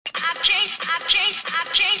can't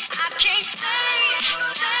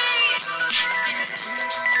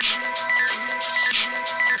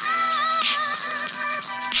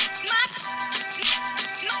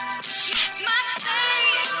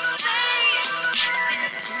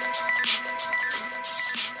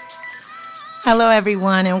Hello,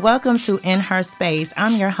 everyone, and welcome to In Her Space.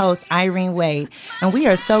 I'm your host, Irene Wade, and we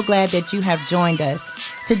are so glad that you have joined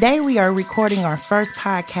us. Today, we are recording our first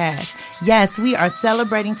podcast. Yes, we are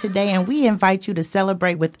celebrating today, and we invite you to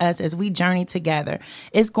celebrate with us as we journey together.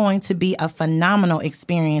 It's going to be a phenomenal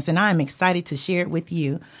experience, and I'm excited to share it with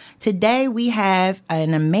you. Today, we have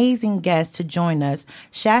an amazing guest to join us,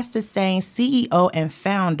 Shasta Sain, CEO and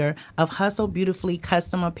founder of Hustle Beautifully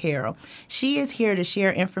Custom Apparel. She is here to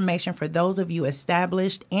share information for those of you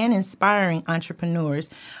established and inspiring entrepreneurs,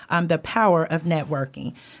 the power of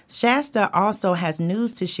networking. Shasta also has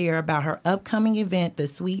news to share about her upcoming event, The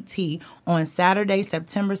Sweet Tea, on Saturday,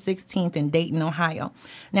 September 16th in Dayton, Ohio.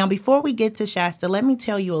 Now, before we get to Shasta, let me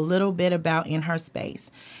tell you a little bit about In Her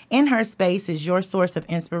Space. In Her Space is your source of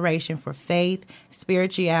inspiration for faith,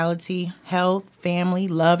 spirituality, health, family,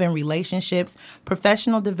 love and relationships,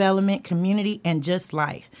 professional development, community, and just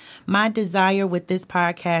life. My desire with this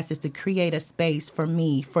podcast is to create a space for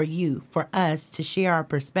me, for you, for us to share our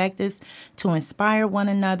perspectives, to inspire one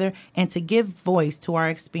another, and to give voice to our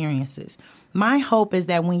experiences. My hope is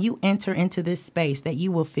that when you enter into this space that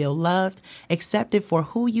you will feel loved, accepted for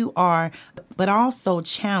who you are, but also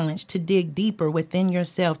challenged to dig deeper within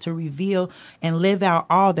yourself to reveal and live out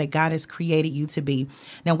all that God has created you to be.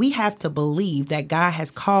 Now, we have to believe that God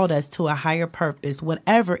has called us to a higher purpose,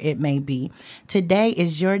 whatever it may be. Today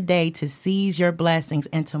is your day to seize your blessings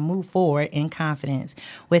and to move forward in confidence.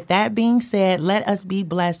 With that being said, let us be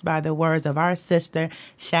blessed by the words of our sister,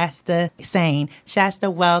 Shasta Sain.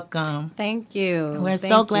 Shasta, welcome. Thank you. We're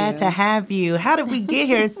so glad to have you. How did we get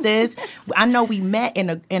here, sis? I know we met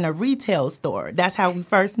in a retail store. That's how we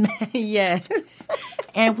first met. Yes.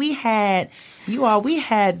 And we had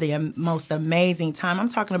the most amazing time. I'm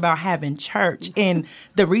talking about having church in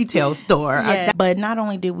the retail store. Yes. But not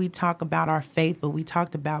only did we talk about our faith, but we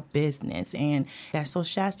talked about business. And so,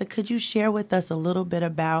 Shasta, could you share with us a little bit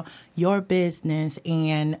about your business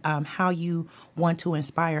and how you want to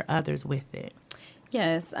inspire others with it?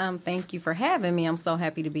 Yes. Thank you for having me. I'm so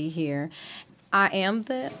happy to be here. I am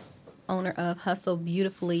the owner of Hustle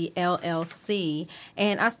Beautifully LLC,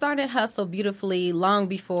 and I started Hustle Beautifully long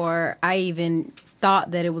before I even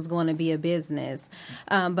thought that it was going to be a business.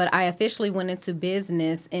 But I officially went into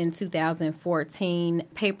business in 2014.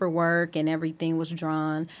 Paperwork and everything was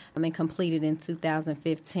drawn and completed in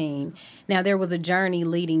 2015. Now, there was a journey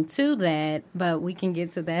leading to that, but we can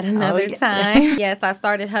get to that another time. Yes, I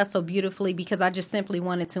started Hustle Beautifully because I just simply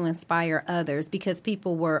wanted to inspire others, because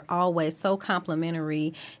people were always so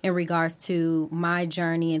complimentary in regards to my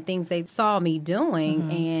journey and things they saw me doing.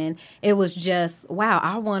 Mm-hmm. And it was just, wow,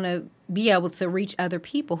 I want to be able to reach other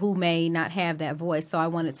people who may not have that voice. So I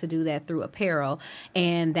wanted to do that through apparel.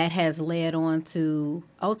 And that has led on to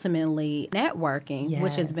ultimately networking,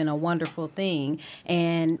 which has been a wonderful thing.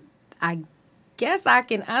 And I guess I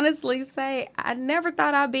can honestly say I never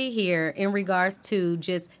thought I'd be here in regards to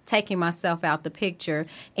just taking myself out the picture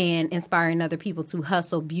and inspiring other people to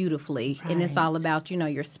hustle beautifully. Right. And it's all about,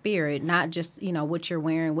 your spirit, not just, what you're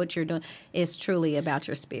wearing, what you're doing. It's truly about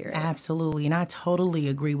your spirit. Absolutely. And I totally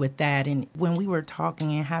agree with that. And when we were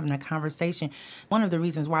talking and having a conversation, one of the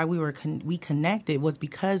reasons why we connected was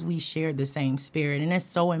because we shared the same spirit. And it's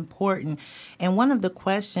so important. And one of the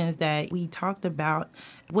questions that we talked about,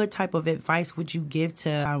 what type of advice would you give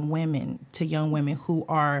to young women who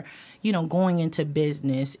are, going into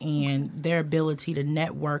business and their ability to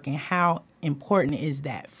network, and how important is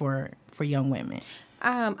that for young women?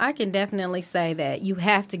 I can definitely say that you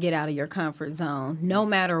have to get out of your comfort zone. No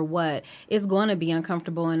matter what, it's going to be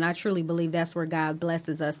uncomfortable, and I truly believe that's where God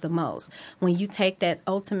blesses us the most. When you take that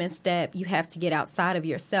ultimate step, you have to get outside of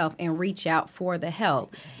yourself and reach out for the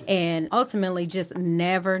help. And ultimately, just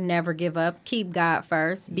never give up. Keep God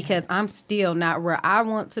first, because I'm still not where I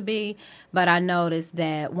want to be, but I noticed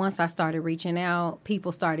that once I started reaching out,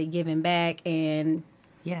 people started giving back, and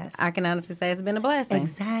yes, I can honestly say it's been a blessing.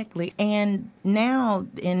 Exactly. And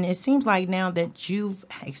it seems like now that you've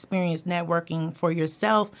experienced networking for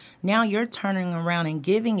yourself, now you're turning around and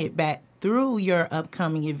giving it back through your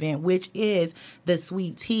upcoming event, which is the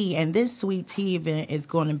Sweet Tea. And this Sweet Tea event is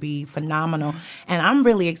going to be phenomenal. And I'm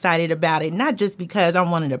really excited about it, not just because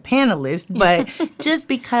I'm one of the panelists, but just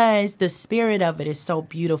because the spirit of it is so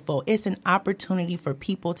beautiful. It's an opportunity for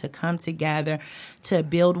people to come together, to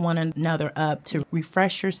build one another up, to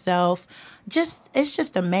refresh yourself. It's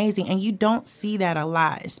just amazing. And you don't see that a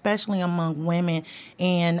lot, especially among women.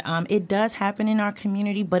 And it does happen in our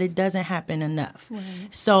community, but it doesn't happen enough. Right.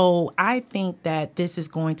 So I think that this is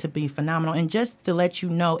going to be phenomenal. And just to let you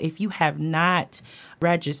know, if you have not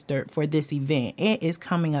registered for this event, it is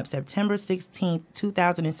coming up September 16th,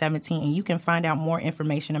 2017, and you can find out more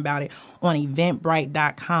information about it on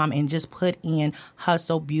eventbrite.com and just put in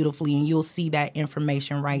Hustle Beautifully and you'll see that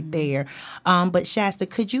information right there. But Shasta,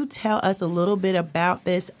 could you tell us a little bit about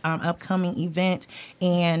this upcoming event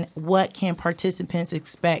and what can participants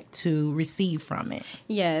expect to receive from it?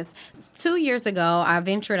 Yes. 2 years ago, I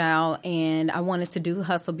ventured out and I wanted to do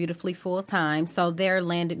Hustle Beautifully full time. So there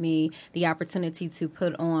landed me the opportunity to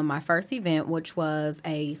put on my first event, which was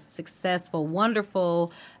a successful,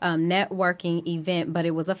 wonderful networking event, but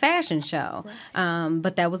it was a fashion show.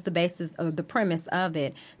 But that was the basis of the premise of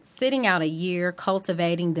it. Sitting out a year,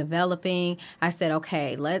 cultivating, developing, I said,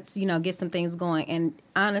 okay, let's, get some things going. And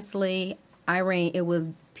honestly, Irene, it was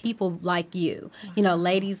people like you,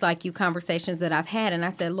 ladies like you, conversations that I've had. And I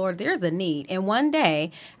said, Lord, there's a need. And one day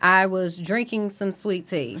I was drinking some sweet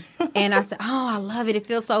tea and I said, oh, I love it. It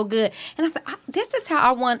feels so good. And I said, this is how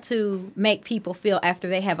I want to make people feel after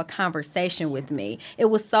they have a conversation with me. It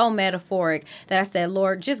was so metaphoric that I said,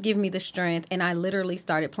 Lord, just give me the strength. And I literally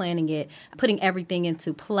started planning it, putting everything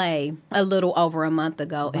into play a little over a month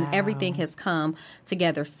ago. Wow. And everything has come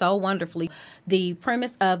together so wonderfully. The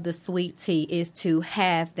premise of the Sweet Tea is to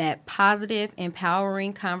have that positive,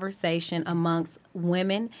 empowering conversation amongst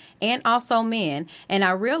women and also men. And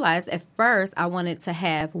I realized at first I wanted to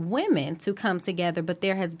have women to come together, but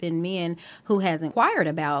there has been men who has inquired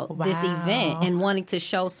about this event and wanting to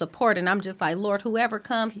show support. And I'm just like, Lord, whoever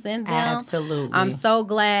comes, send them. Absolutely. I'm so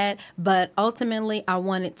glad. But ultimately, I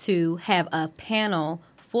wanted to have a panel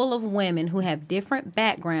full of women who have different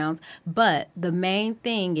backgrounds, but the main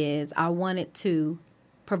thing is I wanted to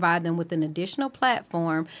provide them with an additional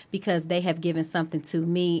platform because they have given something to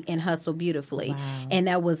me in Hustle Beautifully. Wow. And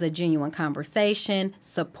that was a genuine conversation,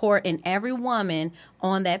 support, and every woman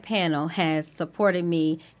on that panel has supported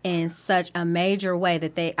me in such a major way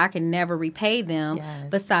that I can never repay them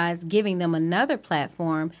besides giving them another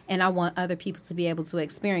platform. And I want other people to be able to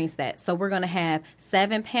experience that. So we're going to have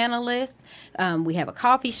 7 panelists. We have a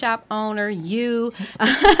coffee shop owner, you.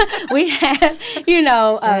 We have,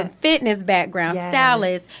 fitness background,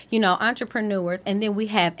 stylists, entrepreneurs. And then we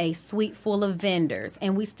have a suite full of vendors.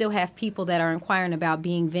 And we still have people that are inquiring about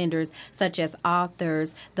being vendors, such as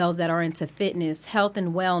authors, those that are into fitness, health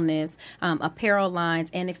and wellness, apparel lines,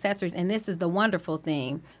 and accessories. And this is the wonderful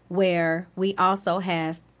thing where we also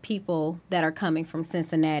have people that are coming from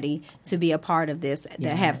Cincinnati to be a part of this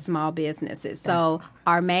that have small businesses. So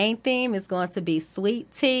our main theme is going to be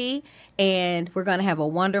Sweet Tea, and we're going to have a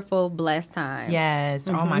wonderful, blessed time. Yes.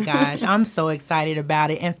 Oh, my gosh. I'm so excited about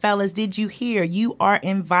it. And fellas, did you hear? You are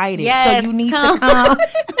invited. Yes, so you need to come.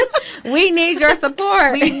 We need your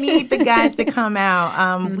support. We need the guys to come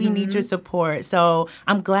out. We need your support. So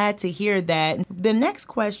I'm glad to hear that. The next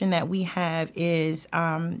question that we have is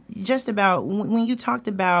just about when you talked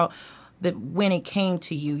about when it came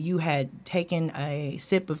to you, you had taken a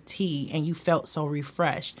sip of tea and you felt so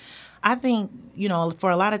refreshed. I think, for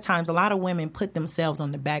a lot of times, a lot of women put themselves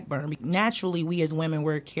on the back burner. Naturally, we as women,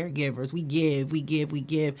 we're caregivers. We give.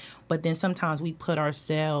 But then sometimes we put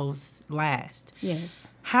ourselves last. Yes.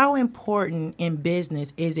 How important in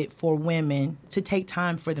business is it for women to take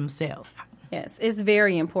time for themselves? Yes, it's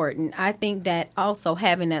very important. I think that also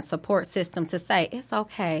having that support system to say, it's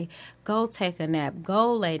okay, go take a nap,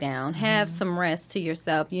 go lay down, have some rest to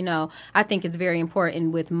yourself. I think it's very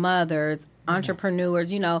important with mothers,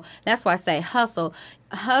 entrepreneurs, that's why I say hustle.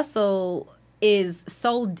 Hustle is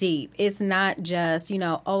so deep. It's not just,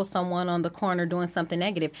 someone on the corner doing something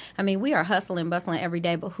negative. I mean, we are hustling, bustling every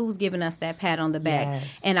day, but who's giving us that pat on the back?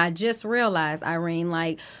 Yes. And I just realized, Irene,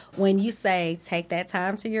 like when you say take that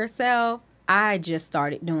time to yourself, I just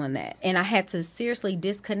started doing that. And I had to seriously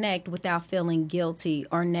disconnect without feeling guilty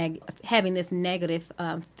or having this negative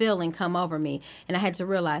feeling come over me. And I had to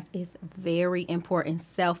realize it's very important,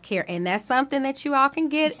 self-care. And that's something that you all can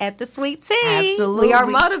get at the Sweet Tea. Absolutely. We are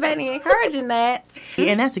motivating and encouraging that.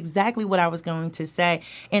 And that's exactly what I was going to say.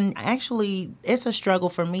 And actually, it's a struggle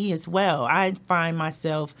for me as well. I find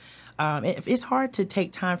myself it's hard to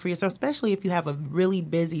take time for yourself, especially if you have a really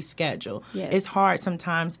busy schedule. Yes. It's hard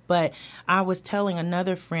sometimes. But I was telling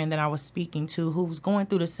another friend that I was speaking to who was going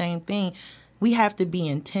through the same thing. We have to be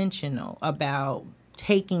intentional about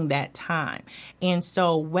taking that time. And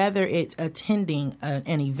so whether it's attending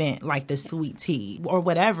an event like the Sweet Tea or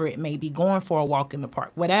whatever it may be, going for a walk in the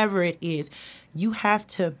park, whatever it is, you have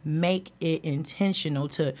to make it intentional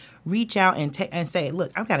to reach out and say, look,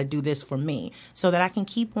 I've got to do this for me so that I can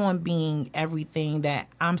keep on being everything that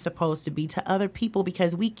I'm supposed to be to other people,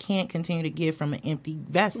 because we can't continue to give from an empty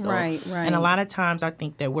vessel. Right. And a lot of times I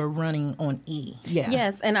think that we're running on E. Yeah.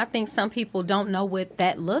 Yes, and I think some people don't know what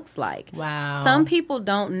that looks like. Wow. Some people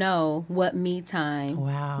don't know what me time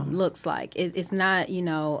looks like. It's not,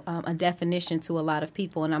 a definition to a lot of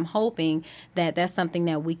people, and I'm hoping that that's something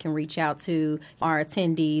that we can reach out to our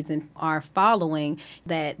attendees and our following,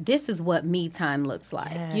 that this is what me time looks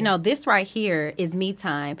like. Yes. This right here is me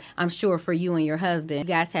time, I'm sure, for you and your husband. You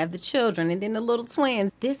guys have the children and then the little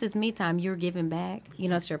twins. This is me time. You're giving back.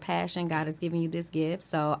 It's your passion. God is giving you this gift.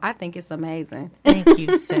 So I think it's amazing. Thank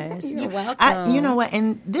you, sis. You're welcome. You know what?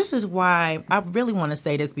 And this is why I really want to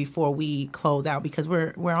say this before we close out, because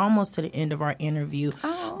we're almost to the end of our interview.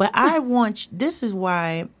 Oh. But this is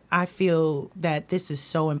why I feel that this is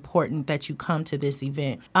so important that you come to this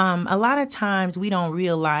event. A lot of times we don't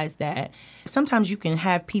realize that sometimes you can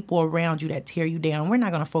have people around you that tear you down. We're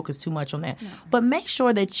not going to focus too much on that. No. But make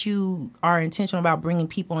sure that you are intentional about bringing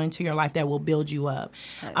people into your life that will build you up.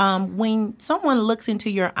 Yes. When someone looks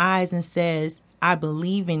into your eyes and says, I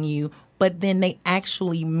believe in you, but then they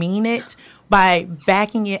actually mean it by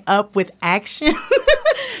backing it up with action.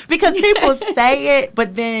 Because people say it,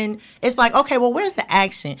 but then it's like, okay, well, where's the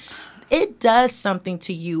action? It does something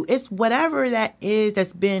to you. It's whatever that is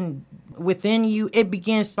that's been within you. It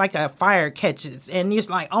begins like a fire catches. And it's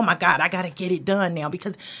like, oh, my God, I got to get it done now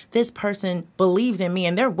because this person believes in me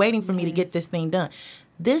and they're waiting for me to get this thing done.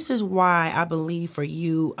 This is why I believe for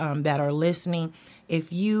you that are listening,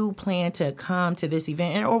 if you plan to come to this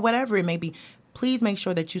event or whatever it may be, please make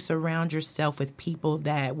sure that you surround yourself with people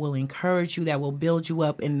that will encourage you, that will build you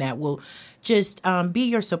up, and that will just be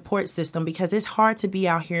your support system, because it's hard to be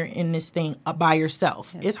out here in this thing by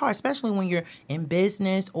yourself. Yes. It's hard, especially when you're in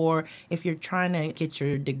business or if you're trying to get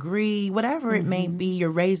your degree, whatever it may be, you're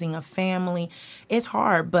raising a family. It's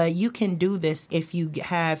hard, but you can do this if you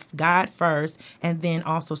have God first and then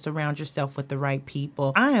also surround yourself with the right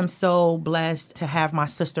people. I am so blessed to have my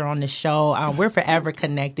sister on the show. We're forever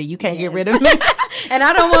connected. You can't get rid of me. And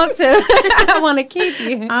I don't want to. I want to keep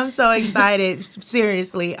you. I'm so excited,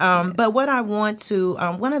 seriously. But what I want to,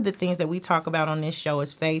 one of the things that we talk about on this show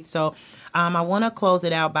is faith. So I want to close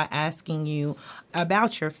it out by asking you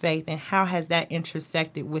about your faith and how has that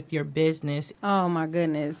intersected with your business? Oh, my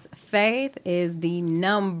goodness. Faith is the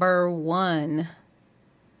number one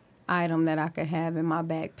item that I could have in my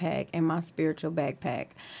backpack, in my spiritual backpack.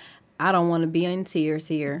 I don't want to be in tears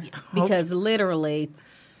here because literally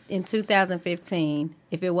in 2015,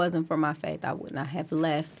 if it wasn't for my faith, I would not have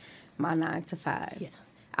left my 9 to 5. Yeah.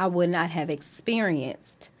 I would not have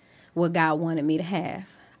experienced what God wanted me to have.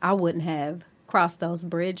 I wouldn't have crossed those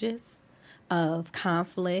bridges of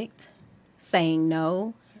conflict, saying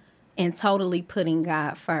no, and totally putting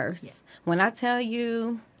God first. Yeah. When I tell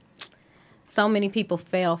you so many people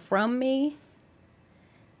fell from me,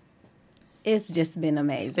 it's just been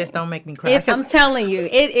amazing. Just don't make me cry. I'm telling you,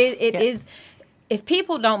 it is. If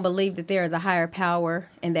people don't believe that there is a higher power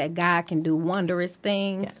and that God can do wondrous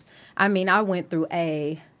things, I mean, I went through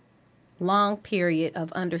a long period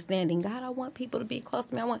of understanding, God, I want people to be close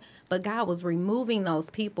to me. But God was removing those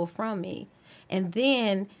people from me. And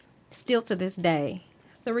then still to this day,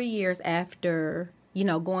 3 years after,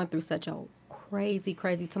 going through such a crazy,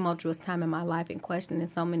 tumultuous time in my life and questioning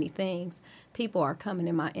so many things, people are coming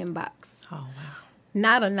in my inbox. Oh, wow.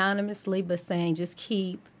 Not anonymously, but saying, just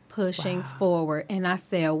keep pushing forward. And I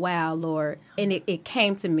said, wow, Lord. And it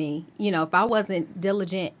came to me, if I wasn't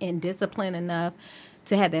diligent and disciplined enough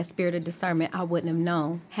to have that spirit of discernment, I wouldn't have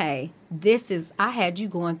known, hey, I had you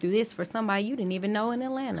going through this for somebody you didn't even know in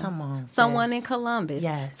Atlanta. Come on. Someone in Columbus.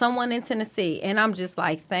 Yes. Someone in Tennessee. And I'm just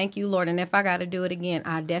like, thank you, Lord. And if I got to do it again,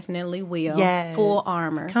 I definitely will. Yes. Full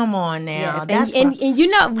armor. Come on now. Yes. And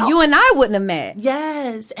you and I wouldn't have met.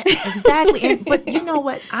 Yes, exactly. But you know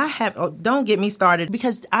what? Don't get me started,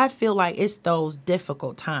 because I feel like it's those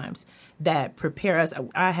difficult times that prepare us.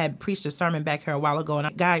 I had preached a sermon back here a while ago,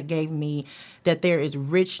 and God gave me that there is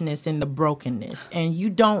richness in the brokenness. And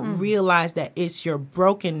you don't realize that it's your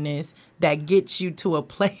brokenness that gets you to a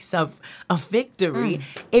place of victory.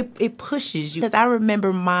 It pushes you. Because I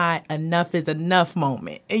remember my enough is enough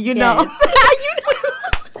moment. You know?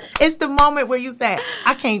 It's the moment where you say,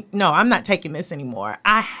 I'm not taking this anymore.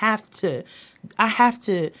 I have to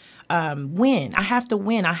win. I have to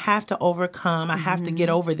win. I have to overcome. I have to get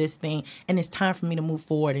over this thing. And it's time for me to move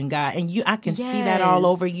forward in God. And I can see that all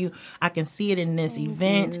over you. I can see it in this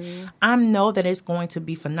event. I know that it's going to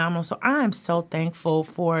be phenomenal. So I'm so thankful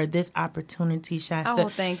for this opportunity, Shasta. Oh,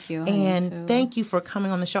 thank you. And thank you for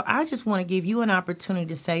coming on the show. I just want to give you an opportunity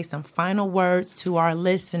to say some final words to our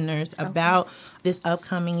listeners about this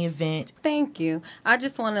upcoming event. Thank you. I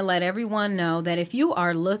just want to let everyone know that if you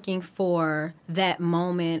are looking for that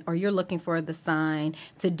moment or you're looking for the sign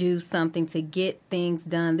to do something, to get things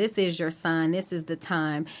done, this is your sign. This is the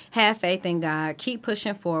time. Have faith in God. Keep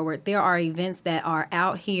pushing forward. There are events that are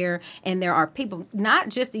out here, and there are people, not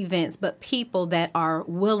just events, but people that are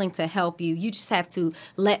willing to help you. You just have to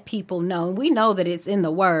let people know. We know that it's in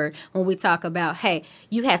the Word when we talk about, hey,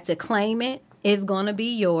 you have to claim it. It's going to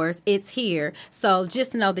be yours. It's here. So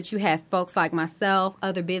just know that you have folks like myself,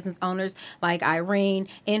 other business owners like Irene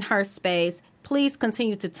in her space. Please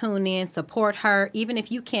continue to tune in, support her. Even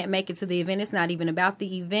if you can't make it to the event, it's not even about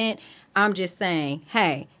the event. I'm just saying,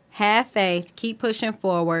 hey, have faith, keep pushing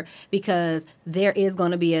forward, because there is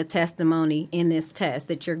going to be a testimony in this test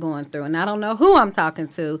that you're going through. And I don't know who I'm talking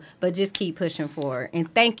to, but just keep pushing forward.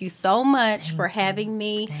 And thank you so much for having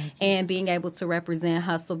me and being able to represent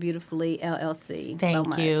Hustle Beautifully LLC.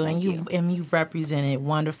 Thank you. And you've represented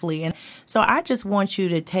wonderfully. And so I just want you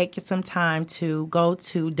to take some time to go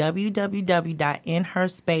to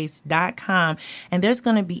www.inherspace.com, and there's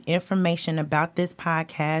going to be information about this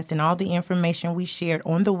podcast and all the information we shared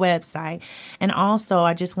on the website. And also,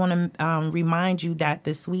 I just want to remind you that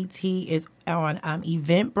the sweet tea is on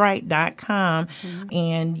eventbrite.com,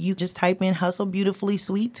 and you just type in Hustle Beautifully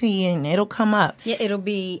Sweet Tea and it'll come up. Yeah, it'll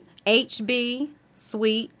be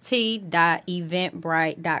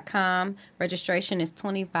hbsweettea.eventbrite.com. Registration is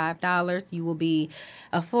 $25. You will be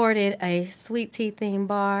afforded a sweet tea themed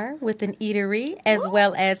bar with an eatery, as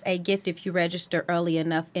well as a gift if you register early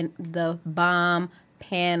enough in the bomb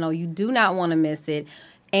panel. You do not want to miss it.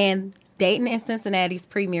 And Dayton and Cincinnati's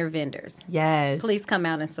premier vendors. Yes. Please come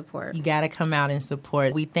out and support. You got to come out and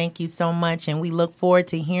support. We thank you so much, and we look forward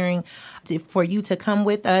to hearing for you to come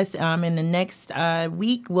with us. In the next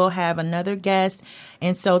week, we'll have another guest.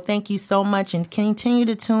 And so thank you so much, and continue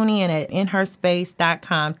to tune in at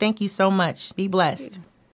inherspace.com. Thank you so much. Be blessed.